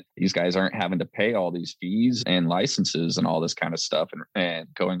doing it. These guys aren't having to pay all these fees and licenses and all this kind of stuff and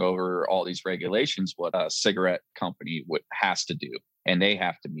going over all these regulations, what a cigarette company has to do. And they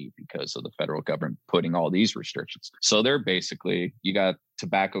have to meet because of the federal government putting all these restrictions. So they're basically, you got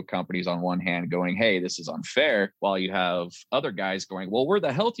tobacco companies on one hand going, hey, this is unfair, while you have other guys going, well, we're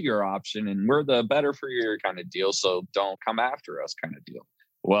the healthier option and we're the better for your kind of deal. So don't come after us kind of deal.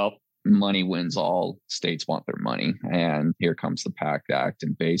 Well, money wins all. States want their money. And here comes the PACT Act.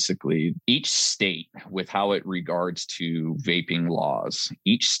 And basically, each state, with how it regards to vaping laws,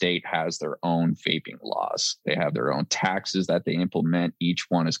 each state has their own vaping laws. They have their own taxes that they implement. Each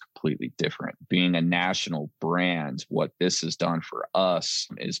one is completely different. Being a national brand, what this has done for us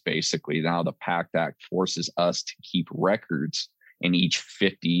is basically now the PACT Act forces us to keep records in each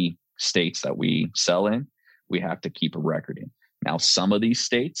 50 states that we sell in. We have to keep a record in. Now, some of these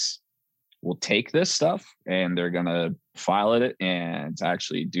states will take this stuff and they're going to file it and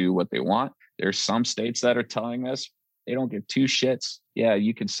actually do what they want. There's some states that are telling us they don't give two shits. Yeah,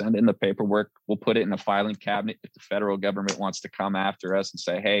 you can send in the paperwork. We'll put it in a filing cabinet. If the federal government wants to come after us and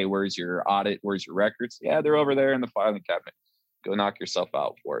say, hey, where's your audit? Where's your records? Yeah, they're over there in the filing cabinet. Go knock yourself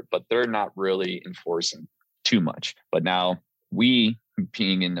out for it. But they're not really enforcing too much. But now we,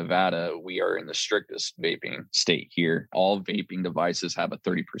 being in Nevada, we are in the strictest vaping state here. All vaping devices have a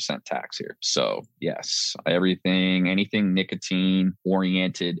 30% tax here. So yes, anything nicotine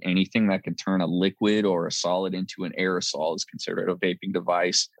oriented, anything that can turn a liquid or a solid into an aerosol is considered a vaping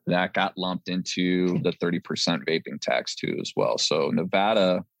device. That got lumped into the 30% vaping tax too as well. So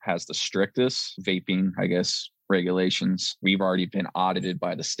Nevada has the strictest vaping, regulations. We've already been audited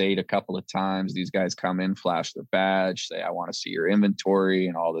by the state a couple of times. These guys come in, flash their badge, say, I want to see your inventory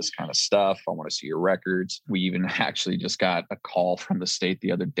and all this kind of stuff. I want to see your records. We even actually just got a call from the state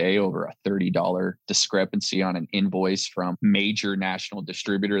the other day over a $30 discrepancy on an invoice from major national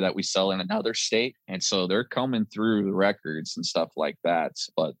distributor that we sell in another state. And so they're coming through the records and stuff like that.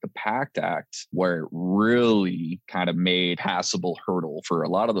 But the PACT Act, where it really kind of made passable hurdle for a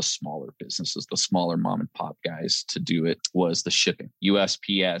lot of the smaller businesses, the smaller mom and pop guys, to do it, was the shipping.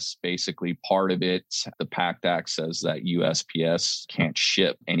 USPS, basically part of it, the PACT Act says that USPS can't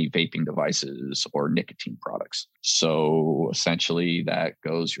ship any vaping devices or nicotine products. So essentially that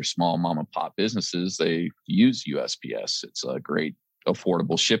goes, your small mom and pop businesses, they use USPS. It's a great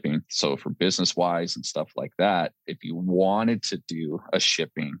affordable shipping. So for business wise and stuff like that, if you wanted to do a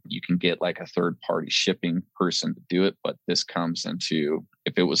shipping, you can get like a third party shipping person to do it. But this comes into,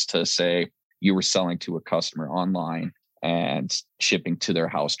 if it was to say, you were selling to a customer online and shipping to their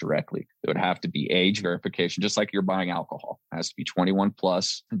house directly, it would have to be age verification, just like you're buying alcohol. It has to be 21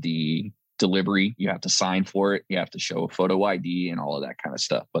 plus. The delivery, you have to sign for it. You have to show a photo ID and all of that kind of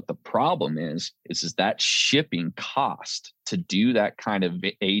stuff. But the problem is that shipping cost to do that kind of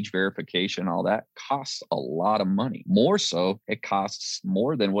age verification, all that costs a lot of money. More so, it costs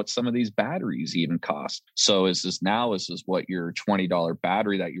more than what some of these batteries even cost. So is this what your $20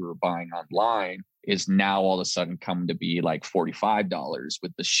 battery that you were buying online is now all of a sudden coming to be like $45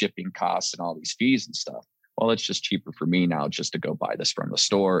 with the shipping costs and all these fees and stuff. Well, it's just cheaper for me now just to go buy this from the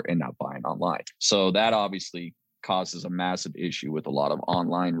store and not buying online. So that obviously causes a massive issue with a lot of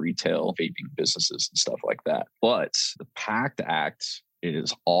online retail vaping businesses and stuff like that. But the PACT Act, it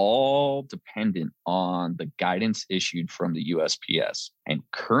is all dependent on the guidance issued from the USPS. And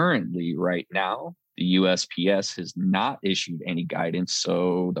currently, right now, the USPS has not issued any guidance.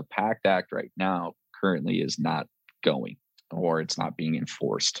 So the PACT Act right now currently is not going. or it's not being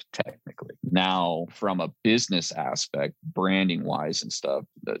enforced technically. Now, from a business aspect, branding wise and stuff,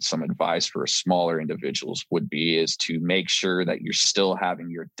 that some advice for smaller individuals would be is to make sure that you're still having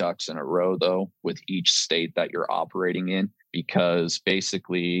your ducks in a row, though, with each state that you're operating in, because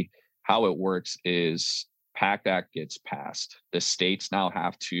basically how it works is PACT Act gets passed. The states now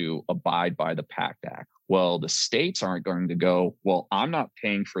have to abide by the PACT Act. Well, the states aren't going to go, well, I'm not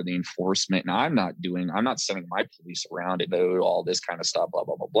paying for the enforcement and I'm not sending my police around to do all this kind of stuff, blah,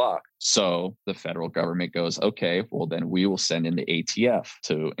 blah, blah, blah. So the federal government goes, okay, well, then we will send in the ATF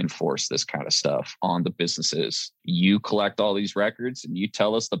to enforce this kind of stuff on the businesses. You collect all these records and you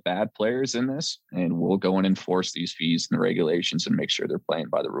tell us the bad players in this, and we'll go and enforce these fees and the regulations and make sure they're playing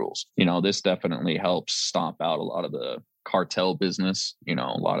by the rules. This definitely helps stomp out a lot of the cartel business, a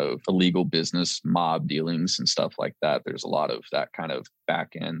lot of illegal business, mob dealings and stuff like that. There's a lot of that kind of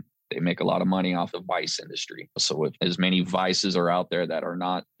back end. They make a lot of money off the vice industry. So if as many vices are out there that are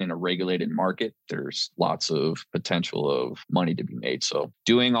not in a regulated market, there's lots of potential of money to be made. So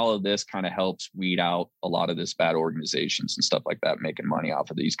doing all of this kind of helps weed out a lot of this bad organizations and stuff like that, making money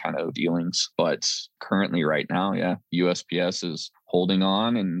off of these kind of dealings. But currently right now, USPS is holding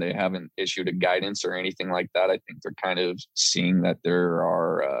on and they haven't issued a guidance or anything like that. I think they're kind of seeing that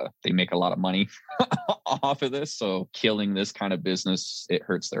they make a lot of money off of this. So killing this kind of business, it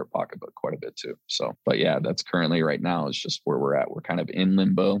hurts their pocketbook quite a bit too. So, but yeah, that's currently right now is just where we're at. We're kind of in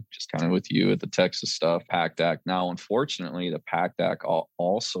limbo, just kind of with you at the Texas stuff, PACT Act. Now, unfortunately, the PACT Act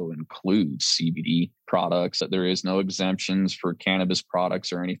also includes CBD products. There is no exemptions for cannabis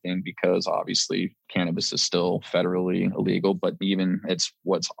products or anything because obviously cannabis is still federally illegal. But even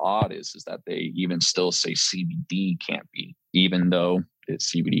what's odd is that they even still say CBD can't be, even though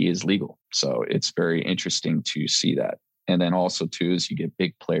CBD is legal. So it's very interesting to see that. And then also too, is you get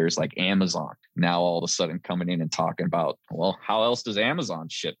big players like Amazon now all of a sudden coming in and talking about, well, how else does Amazon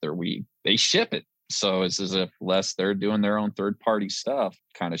ship their weed? They ship it. So it's as if they're doing their own third party stuff,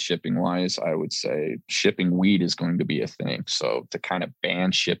 kind of shipping wise. I would say shipping weed is going to be a thing. So to kind of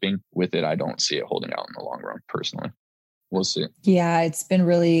ban shipping with it, I don't see it holding out in the long run personally. We'll see. Yeah, it's been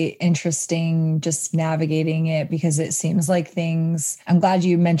really interesting just navigating it because it seems like I'm glad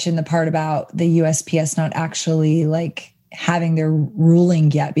you mentioned the part about the USPS not actually having their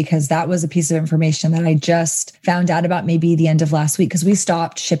ruling yet, because that was a piece of information that I just found out about maybe the end of last week, because we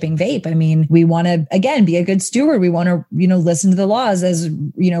stopped shipping vape. I mean, we want to, again, be a good steward. We want to, listen to the laws as,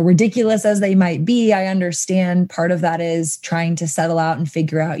 ridiculous as they might be. I understand part of that is trying to settle out and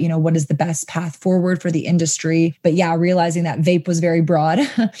figure out, what is the best path forward for the industry. But yeah, realizing that vape was very broad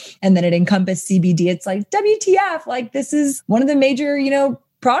and then it encompassed CBD. It's like, WTF, this is one of the major,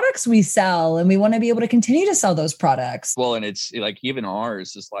 products we sell, and we want to be able to continue to sell those products. Well, and it's even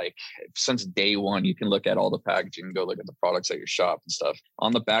ours is since day one, you can look at all the packaging and go look at the products at your shop and stuff.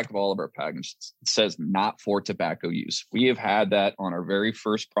 On the back of all of our packages, it says not for tobacco use. We have had that on our very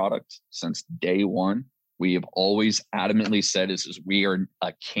first product since day one. We have always adamantly said we are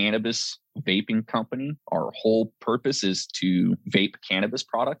a cannabis vaping company. Our whole purpose is to vape cannabis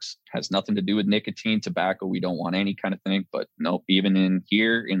products. Has nothing to do with nicotine, tobacco. We don't want any kind of thing. But nope, even in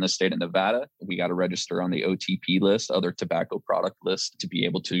the state of Nevada, we got to register on the OTP list, other tobacco product list, to be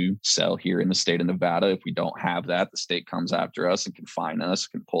able to sell here in the state of Nevada. If we don't have that, the state comes after us and can fine us,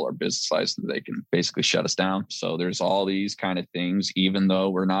 can pull our business license. They can basically shut us down. So there's all these kind of things. Even though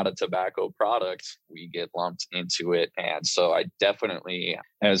we're not a tobacco product, we get lumped into it. And so I definitely,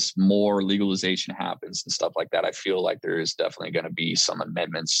 as more legalization happens and stuff like that, I feel like there is definitely going to be some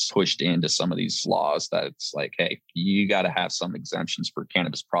amendments pushed into some of these laws that it's like, hey, you got to have some exemptions for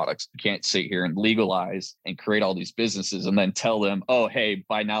cannabis products. You can't sit here and legalize and create all these businesses and then tell them, oh, hey,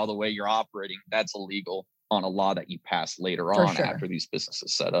 by now the way you're operating, that's illegal on a law that you pass later on after these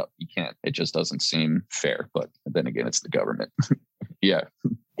businesses set up. You can't. It just doesn't seem fair. But then again, it's the government. Yeah.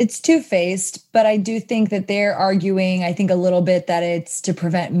 It's two-faced, but I do think that they're arguing, I think a little bit that it's to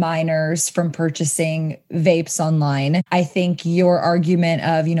prevent minors from purchasing vapes online. I think your argument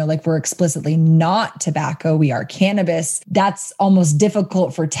of, we're explicitly not tobacco, we are cannabis, that's almost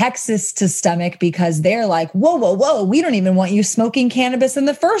difficult for Texas to stomach because they're like, whoa, we don't even want you smoking cannabis in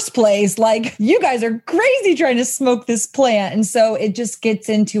the first place. You guys are crazy trying to smoke this plant. And so it just gets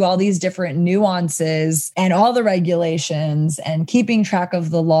into all these different nuances and all the regulations and keeping track of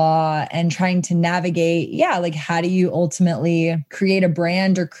the law and trying to navigate, how do you ultimately create a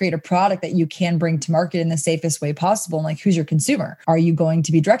brand or create a product that you can bring to market in the safest way possible? And who's your consumer? Are you going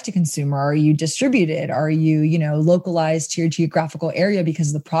to be direct to consumer? Are you distributed? Are you, localized to your geographical area because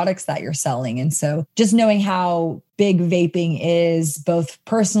of the products that you're selling? And so just knowing how big vaping is, both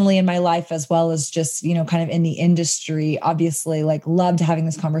personally in my life as well as just, kind of in the industry. Obviously, like, loved having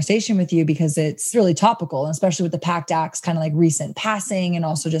this conversation with you because it's really topical, and especially with the PACT Act's kind of like recent passing and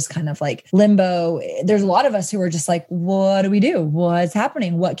also just kind of like limbo. There's a lot of us who are just like, what do we do? What's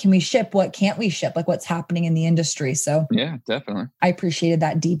happening? What can we ship? What can't we ship? Like, what's happening in the industry? So yeah, definitely. I appreciated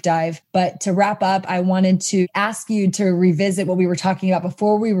that deep dive. But to wrap up, I wanted to ask you to revisit what we were talking about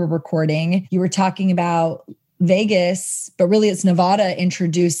before we were recording. You were talking about Vegas, but really it's Nevada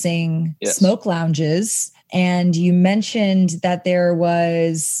introducing smoke lounges. And you mentioned that there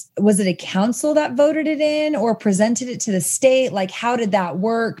was it a council that voted it in or presented it to the state? Like, how did that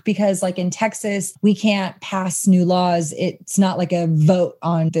work? Because like in Texas, we can't pass new laws. It's not like a vote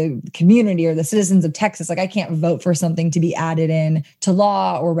on the community or the citizens of Texas. Like, I can't vote for something to be added in to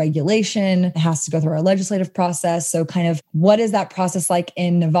law or regulation. It has to go through our legislative process. So kind of what is that process like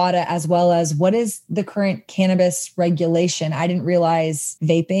in Nevada, as well as what is the current cannabis regulation? I didn't realize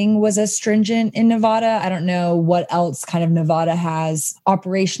vaping was as stringent in Nevada. I don't know what else kind of Nevada has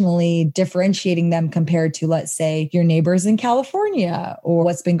operationally differentiating them compared to, let's say, your neighbors in California or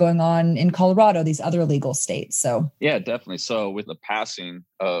what's been going on in Colorado, these other legal states. So yeah, definitely. So with the passing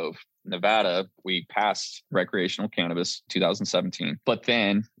of Nevada, we passed recreational cannabis 2017, but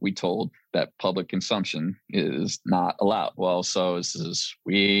then we told that public consumption is not allowed. Well, so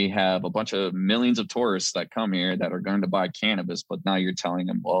we have a bunch of millions of tourists that come here that are going to buy cannabis, but now you're telling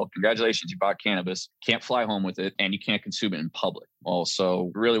them, well, congratulations, you bought cannabis, can't fly home with it, and you can't consume it in public. Well,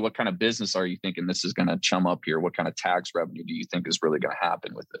 so really, what kind of business are you thinking this is going to chum up here? What kind of tax revenue do you think is really going to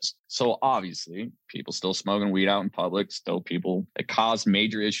happen with this? So obviously, people still smoking weed out in public, it caused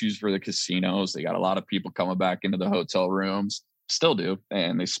major issues for the casinos. They got a lot of people coming back into the hotel rooms. Still do,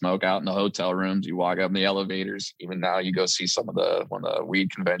 and they smoke out in the hotel rooms. You walk up in the elevators. Even now, you go see when the weed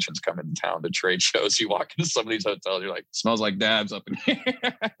conventions come into town, the trade shows. You walk into some of these hotels, you're like, smells like dabs up in here.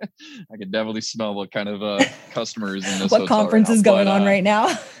 I can definitely smell what kind of customers in this. What conference is going on right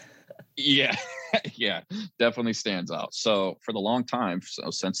now? Yeah. Yeah, definitely stands out. So for the long time,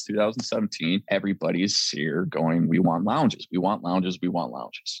 since 2017, everybody's here going, we want lounges. We want lounges. We want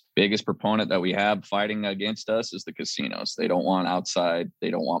lounges. Biggest proponent that we have fighting against us is the casinos. They don't want outside. They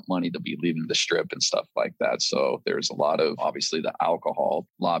don't want money to be leaving the strip and stuff like that. So there's a lot of, obviously, the alcohol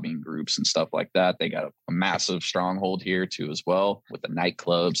lobbying groups and stuff like that. They got a massive stronghold here too as well with the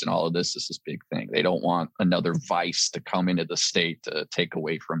nightclubs and all of this. This is a big thing. They don't want another vice to come into the state to take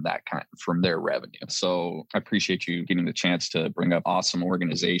away from from their revenue. So I appreciate you getting the chance to bring up awesome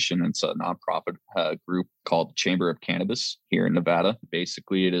organization. It's a nonprofit group called Chamber of Cannabis here in Nevada.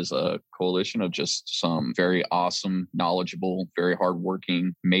 Basically, it is a coalition of just some very awesome, knowledgeable, very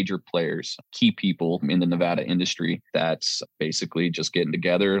hardworking major players, key people in the Nevada industry that's basically just getting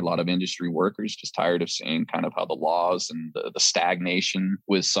together. A lot of industry workers just tired of seeing kind of how the laws and the stagnation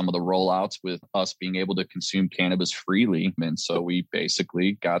with some of the rollouts with us being able to consume cannabis freely. And so we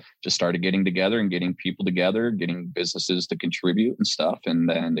basically started getting together and getting people together, getting businesses to contribute and stuff. And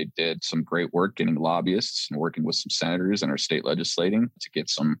then they did some great work getting lobbyists and working with some senators and our state legislating to get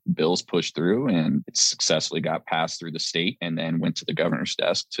some bills pushed through. And it successfully got passed through the state and then went to the governor's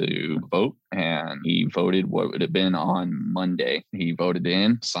desk to vote. And he voted what would have been on Monday. He voted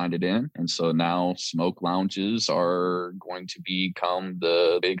in, signed it in. And so now smoke lounges are going to become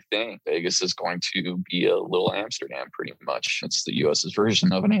the big thing. Vegas is going to be a little Amsterdam, pretty much. It's the US's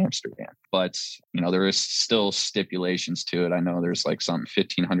version of an Amsterdam. But, there is still stipulations to it. I know there's like some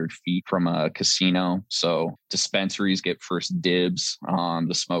 1,500 feet from a casino. So dispensaries get first dibs on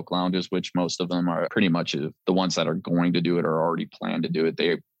the smoke lounges, which most of them are pretty much the ones that are going to do it or already planned to do it.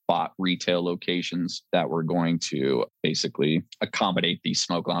 They bought retail locations that were going to basically accommodate these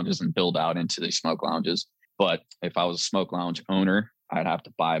smoke lounges and build out into these smoke lounges. But if I was a smoke lounge owner, I'd have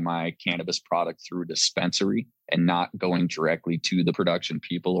to buy my cannabis product through a dispensary and not going directly to the production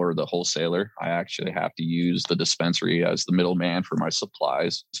people or the wholesaler. I actually have to use the dispensary as the middleman for my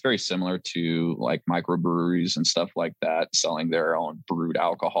supplies. It's very similar to like microbreweries and stuff like that, selling their own brewed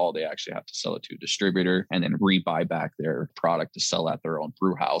alcohol. They actually have to sell it to a distributor and then rebuy back their product to sell at their own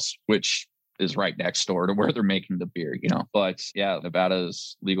brew house, which is right next door to where they're making the beer, But yeah, Nevada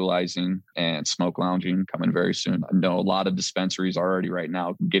is legalizing and smoke lounging coming very soon. I know a lot of dispensaries already right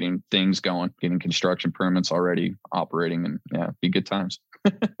now getting things going, getting construction permits already operating, and yeah, be good times.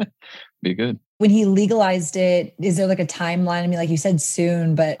 Be good. When he legalized it, is there like a timeline? I mean, like you said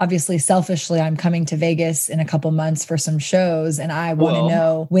soon, but obviously selfishly, I'm coming to Vegas in a couple months for some shows and I want to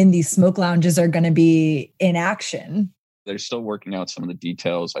know when these smoke lounges are going to be in action. They're still working out some of the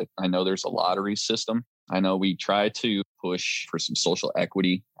details. I know there's a lottery system. I know we tried to push for some social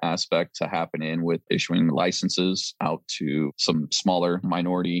equity aspect to happen in with issuing licenses out to some smaller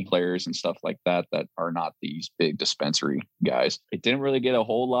minority players and stuff like that are not these big dispensary guys. It didn't really get a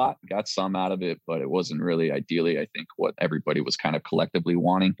whole lot, got some out of it, but it wasn't really ideally, I think, what everybody was kind of collectively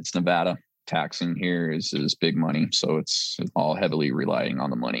wanting. It's Nevada. Taxing here is big money. So it's all heavily relying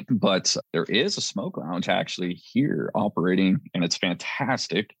on the money. But there is a smoke lounge actually here operating, and it's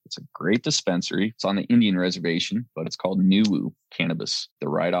fantastic. It's a great dispensary. It's on the Indian reservation, but it's called New Cannabis. They're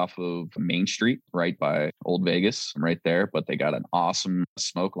right off of Main Street, right by Old Vegas, right there. But they got an awesome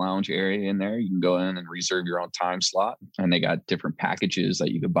smoke lounge area in there. You can go in and reserve your own time slot. And they got different packages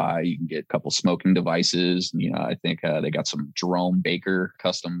that you could buy. You can get a couple smoking devices. You know, I think they got some Jerome Baker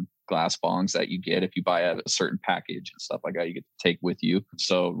custom glass bongs that you get if you buy a certain package and stuff like that you get to take with you.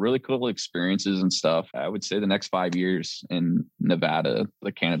 So really cool experiences and stuff. I would say the next 5 years in Nevada,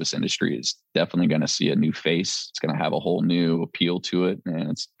 the cannabis industry is definitely going to see a new face. It's going to have a whole new appeal to it, and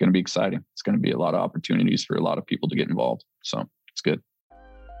it's going to be exciting. It's going to be a lot of opportunities for a lot of people to get involved. So it's good.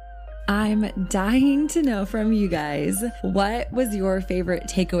 I'm dying to know from you guys, what was your favorite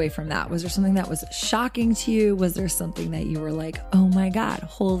takeaway from that? Was there something that was shocking to you? Was there something that you were like, oh my God,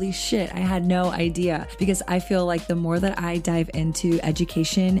 holy shit, I had no idea? Because I feel like the more that I dive into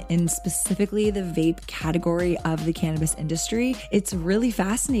education in specifically the vape category of the cannabis industry, it's really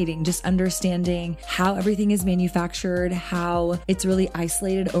fascinating just understanding how everything is manufactured, how it's really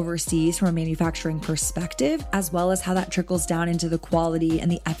isolated overseas from a manufacturing perspective, as well as how that trickles down into the quality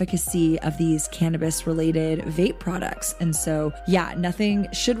and the efficacy of these cannabis related vape products. And so, yeah, nothing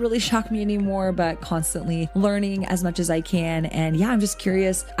should really shock me anymore, but constantly learning as much as I can. And yeah, I'm just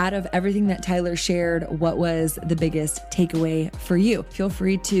curious, out of everything that Tyler shared, what was the biggest takeaway for you? Feel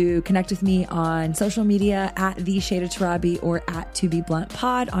free to connect with me on social media at the Shade of Tarabi or at To Be Blunt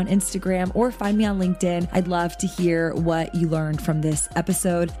Pod on Instagram, or find me on LinkedIn. I'd love to hear what you learned from this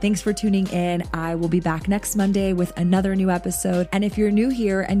episode. Thanks for tuning in. I will be back next Monday with another new episode. And if you're new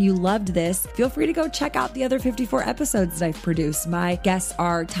here and you loved this, feel free to go check out the other 54 episodes that I've produced. My guests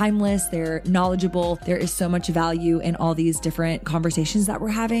are timeless. They're knowledgeable. There is so much value in all these different conversations that we're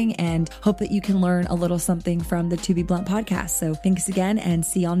having, and hope that you can learn a little something from the To Be Blunt podcast. So thanks again, and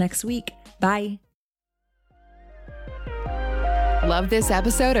see y'all next week. Bye. Love this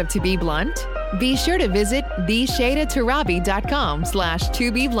episode of To Be Blunt? Be sure to visit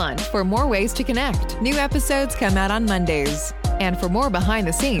theshadeofTarabi.com/tobeblunt for more ways to connect. New episodes come out on Mondays. And for more behind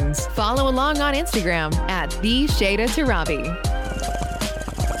the scenes, follow along on Instagram at theshadeofTarabi.